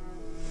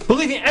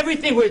 Believing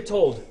everything we're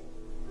told.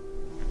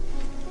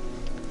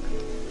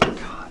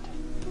 God.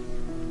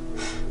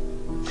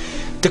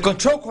 The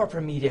control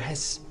corporate media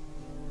has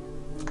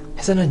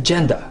an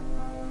agenda.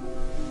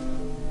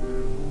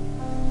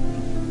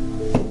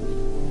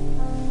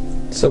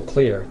 So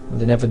clear,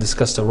 they never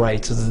discussed the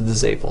rights of the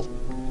disabled.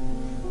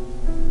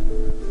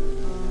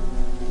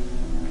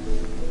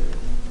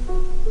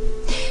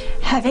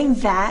 Having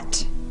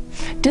that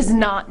does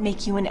not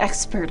make you an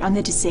expert on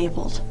the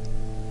disabled.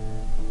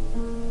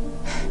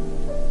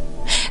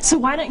 So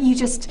why don't you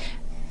just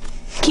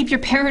keep your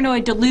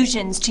paranoid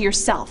delusions to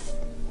yourself,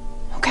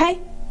 okay?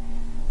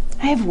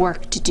 I have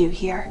work to do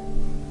here.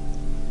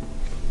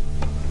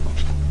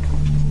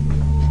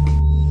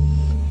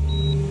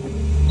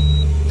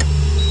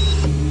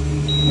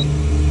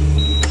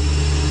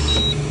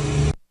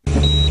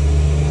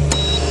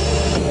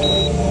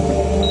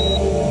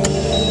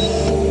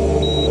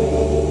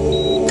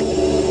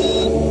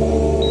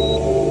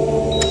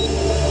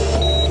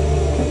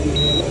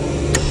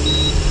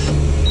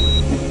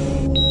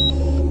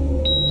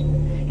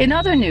 In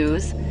other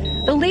news,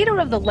 the leader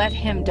of the Let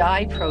Him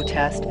Die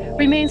protest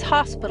remains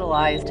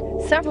hospitalized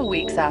several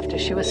weeks after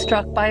she was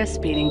struck by a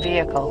speeding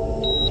vehicle.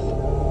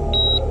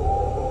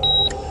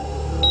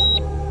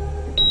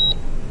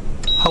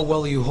 How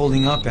well are you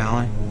holding up,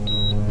 Alan?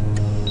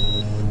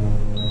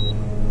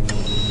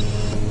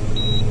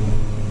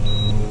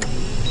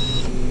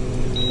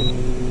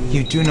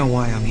 You do know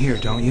why I'm here,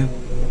 don't you?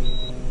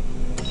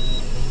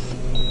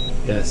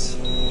 Yes.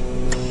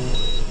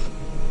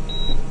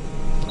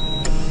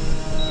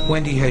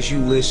 Wendy has you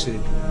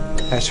listed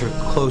as her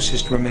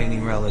closest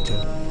remaining relative.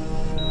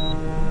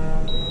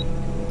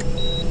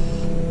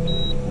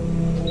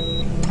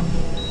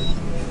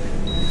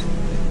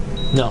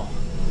 No.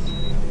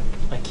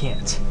 I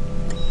can't.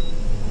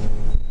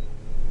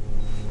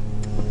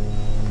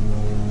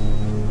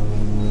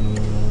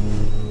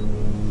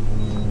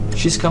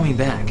 She's coming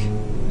back.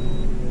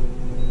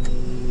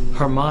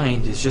 Her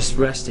mind is just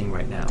resting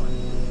right now.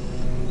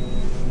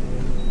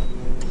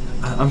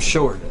 I'm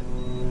sure of it.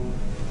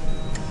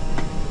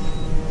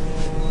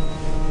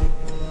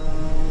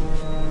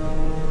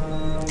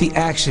 The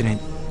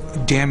accident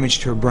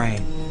damaged her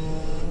brain.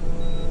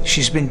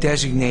 She's been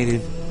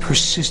designated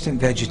persistent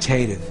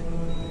vegetative.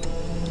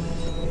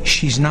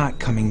 She's not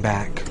coming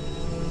back.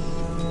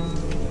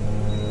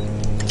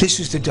 This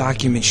is the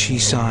document she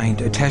signed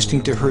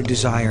attesting to her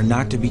desire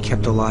not to be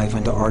kept alive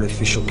under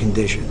artificial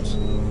conditions.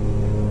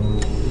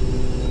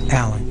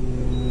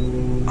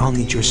 Alan, I'll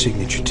need your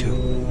signature too.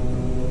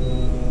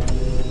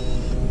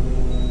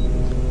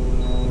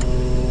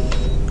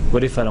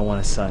 What if I don't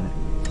want to sign it?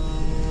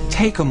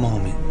 Take a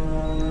moment.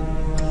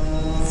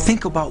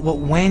 Think about what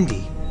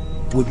Wendy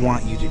would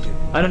want you to do.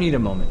 I don't need a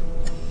moment.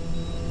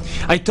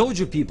 I told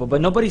you people, but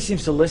nobody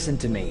seems to listen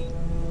to me.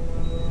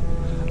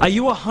 Are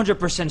you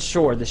 100%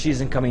 sure that she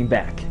isn't coming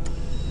back?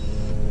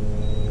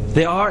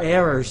 There are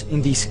errors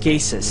in these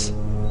cases.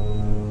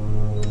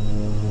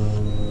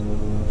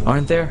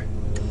 Aren't there?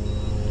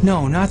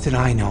 No, not that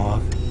I know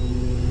of.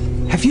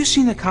 Have you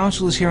seen the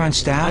counselors here on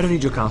staff? I don't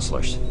need your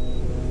counselors.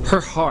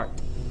 Her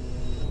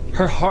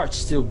heart's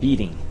still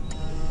beating.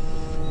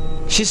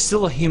 She's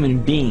still a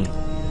human being.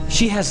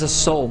 She has a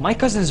soul. My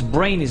cousin's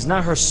brain is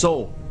not her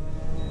soul.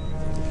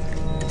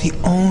 The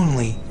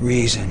only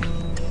reason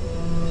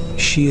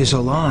she is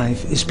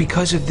alive is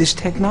because of this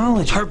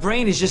technology. Her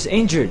brain is just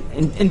injured,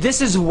 and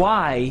this is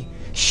why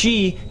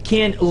she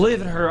can't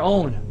live on her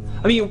own.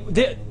 I mean,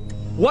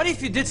 what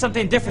if you did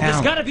something different?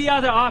 Alan, there's got to be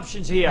other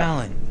options here.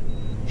 Alan,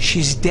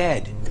 she's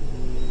dead.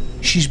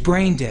 She's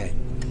brain dead.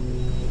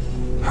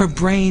 Her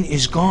brain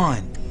is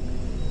gone.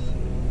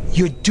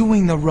 You're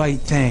doing the right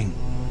thing.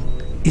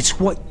 It's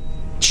what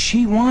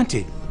she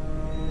wanted.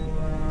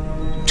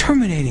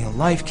 Terminating a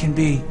life can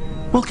be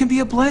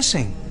a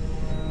blessing.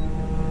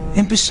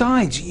 And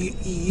besides,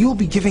 you'll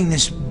be giving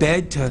this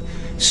bed to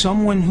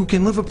someone who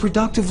can live a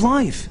productive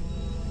life.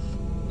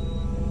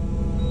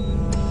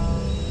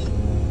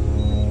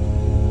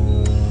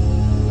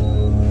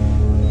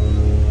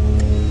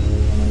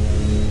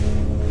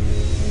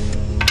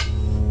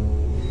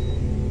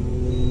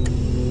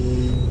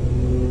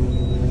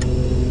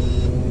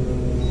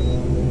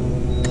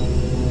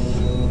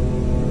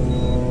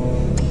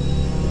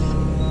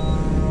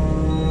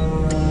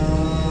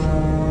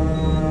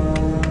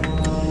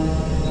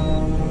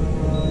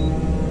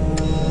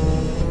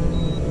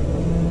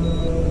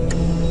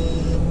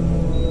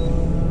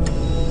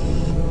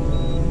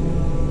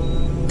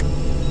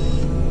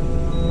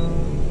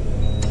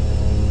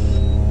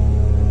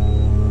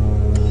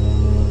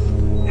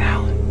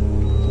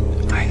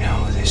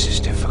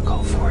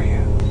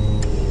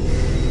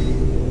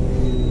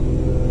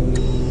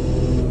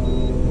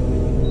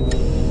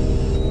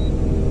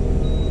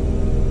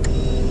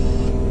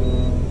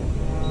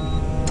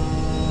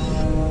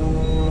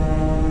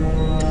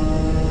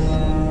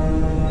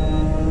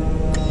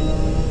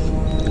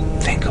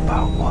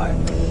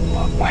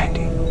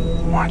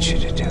 You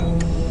to do.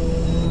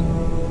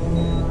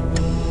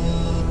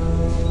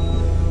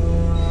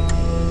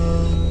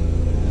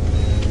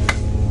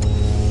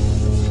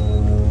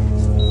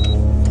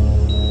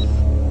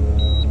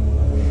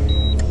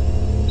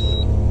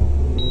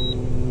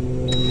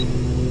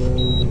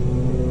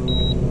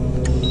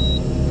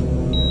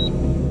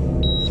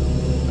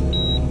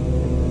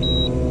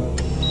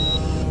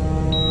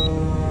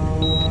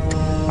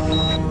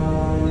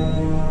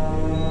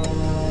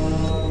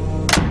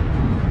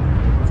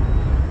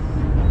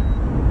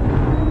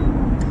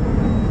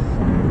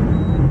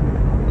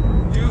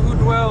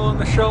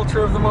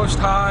 shelter of the Most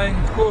High,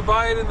 who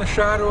abide in the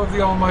shadow of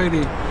the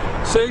Almighty,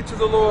 say to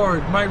the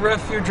Lord, my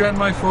refuge and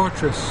my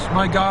fortress,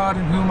 my God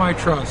in whom I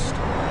trust.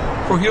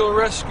 For he will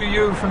rescue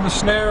you from the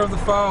snare of the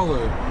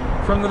fowler,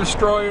 from the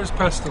destroyer's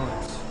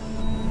pestilence.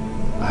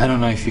 I don't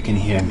know if you can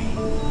hear me.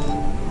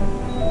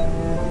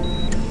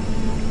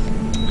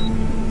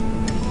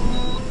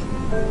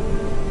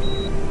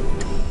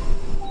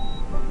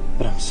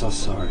 But I'm so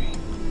sorry.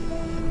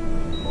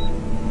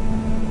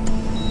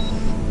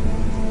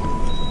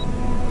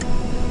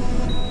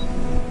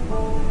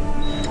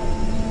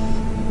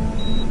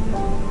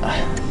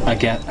 I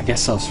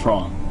guess I was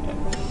wrong.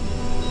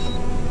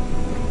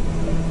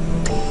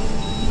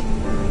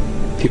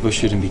 People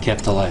shouldn't be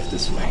kept alive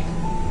this way.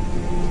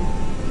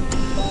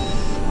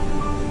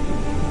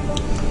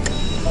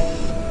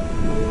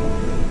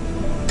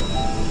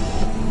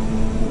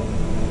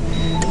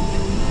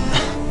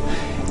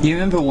 You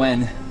remember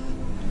when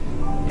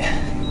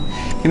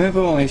we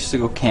used to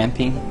go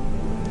camping?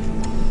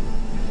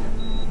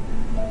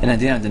 And at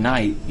the end of the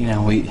night, you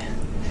know, we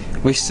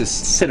used to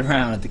sit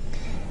around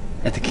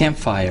at the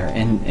campfire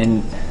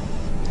and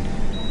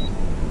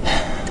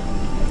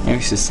we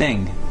used to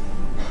sing.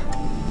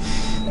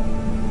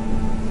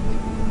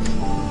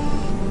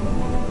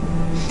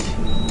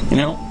 You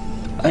know,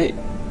 I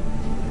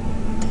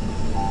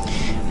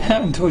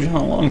haven't told you in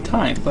a long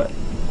time, but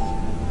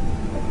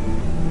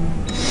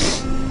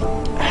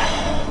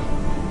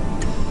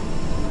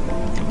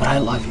I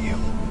love you.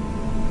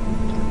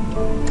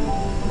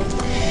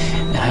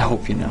 And I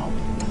hope you know.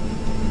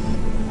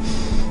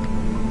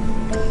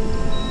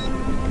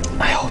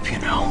 I hope you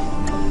know.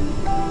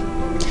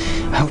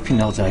 I hope you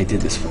know that I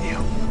did this for you.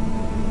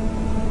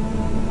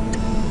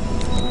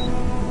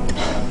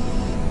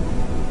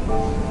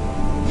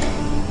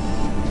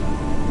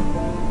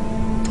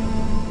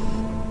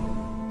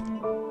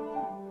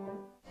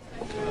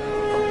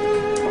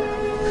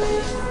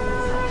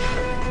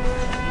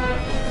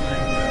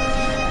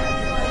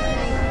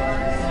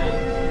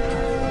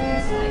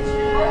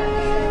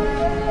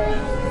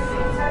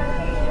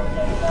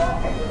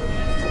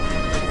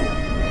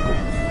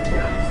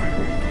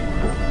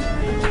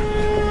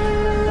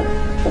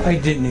 I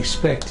didn't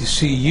expect to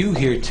see you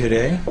here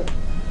today.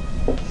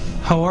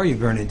 How are you,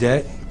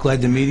 Bernadette?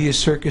 Glad the media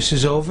circus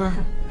is over?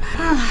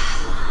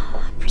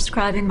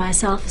 Prescribing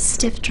myself a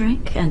stiff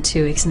drink and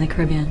 2 weeks in the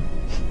Caribbean.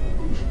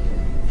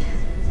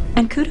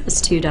 And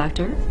kudos to you,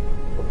 Doctor.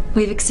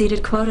 We've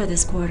exceeded quota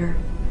this quarter.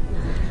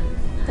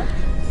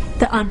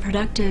 The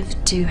unproductive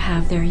do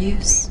have their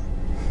use.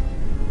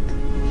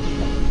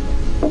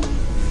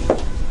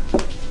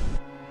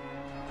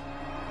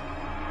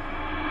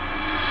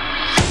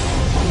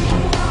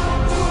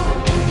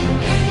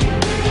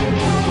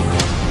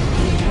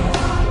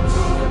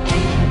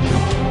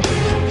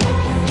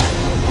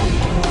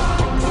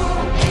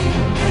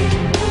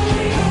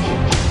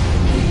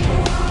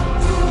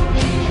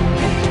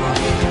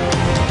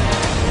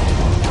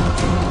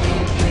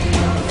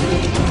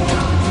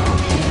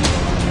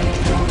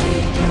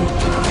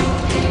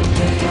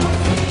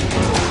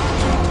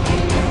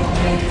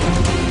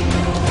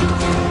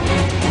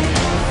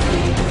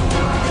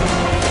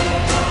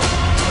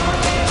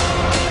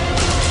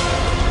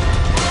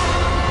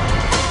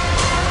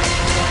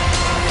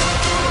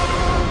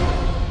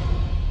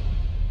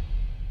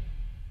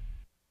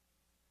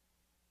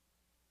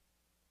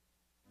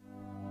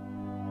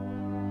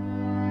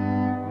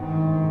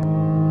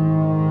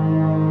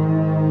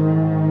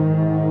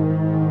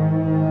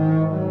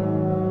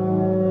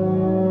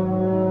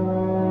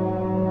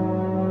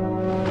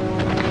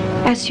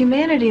 As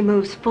humanity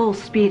moves full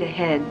speed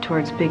ahead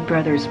towards Big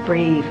Brother's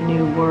brave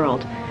new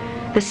world,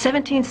 the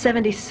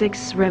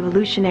 1776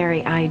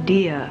 revolutionary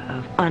idea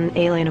of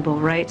unalienable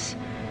rights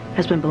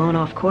has been blown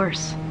off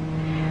course.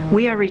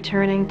 We are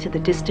returning to the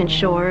distant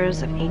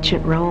shores of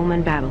ancient Rome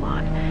and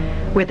Babylon,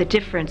 where the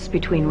difference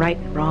between right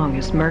and wrong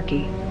is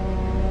murky.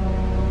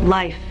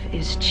 Life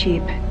is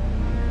cheap,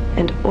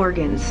 and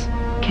organs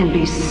can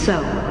be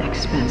so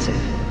expensive.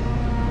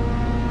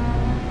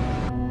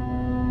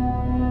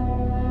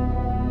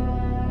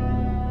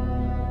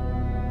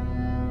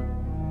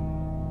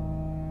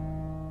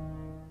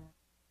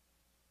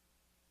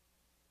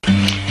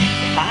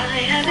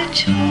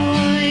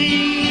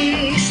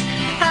 Choice,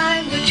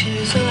 I would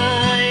choose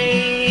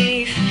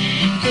life.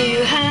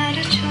 You had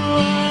a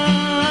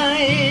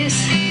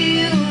choice,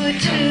 you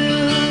would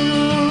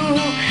too.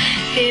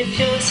 If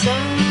your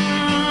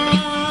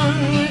son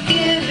were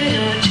given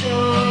a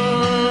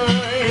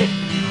choice,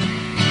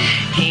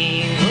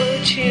 he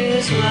would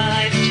choose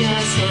life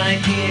just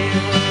like you.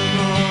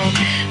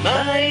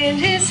 But in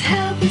his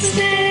helpless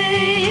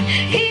state,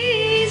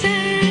 he's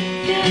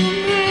at your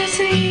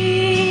mercy.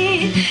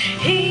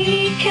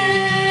 He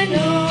can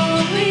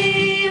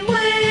only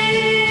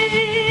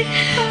wait,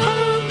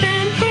 hope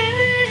and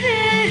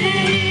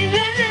pray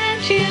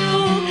that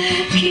you'll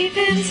keep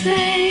him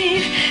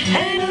safe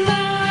and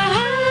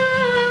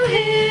allow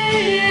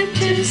him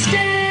to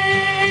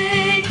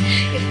stay.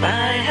 If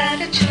I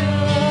had a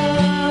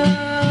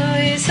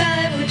choice,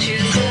 I would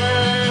choose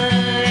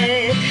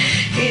life.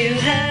 You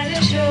had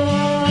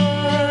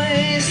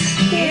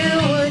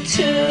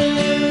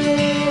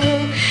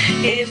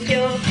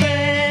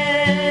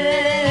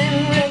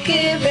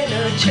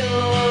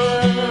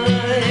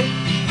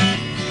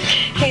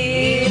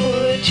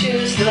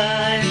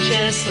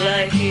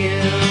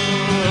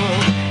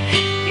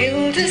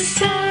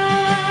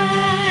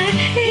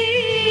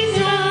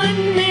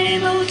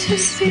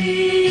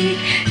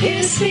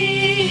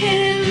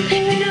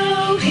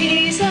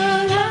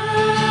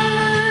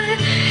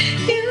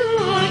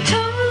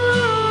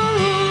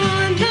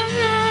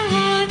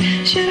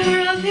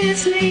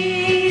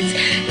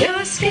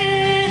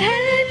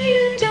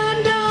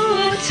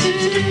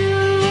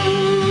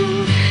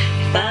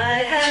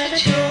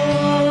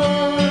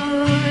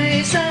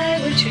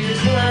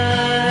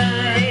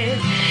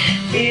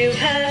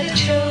had a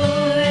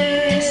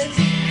choice,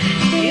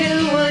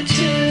 you would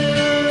too.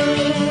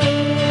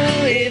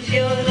 If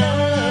your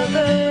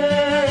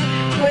lover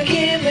were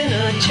given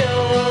a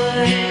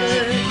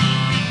choice,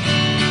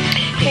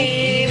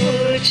 he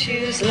would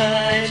choose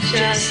life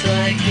just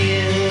like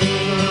you.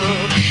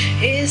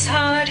 His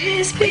heart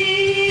is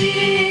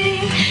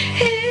beating,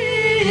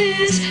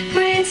 his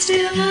brain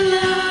still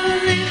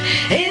alive.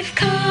 If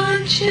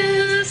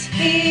conscious,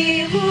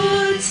 he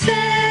would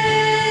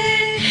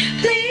say,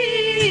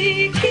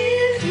 please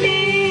give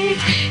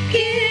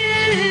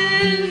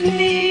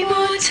me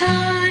more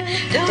time.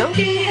 Don't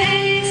be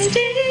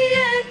hasty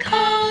and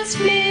cost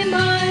me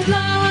my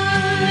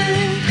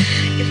life.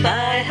 If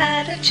I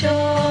had a choice,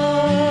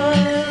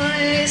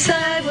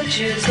 I would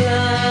choose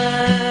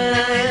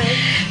life.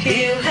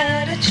 You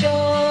had a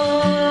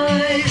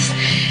choice,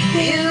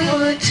 you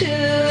would too.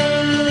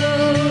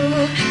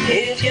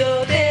 If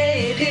your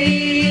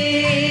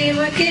baby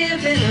were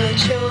given a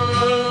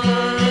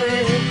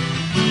choice,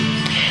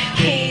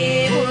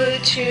 he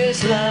would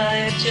choose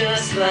life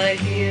just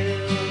like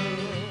you.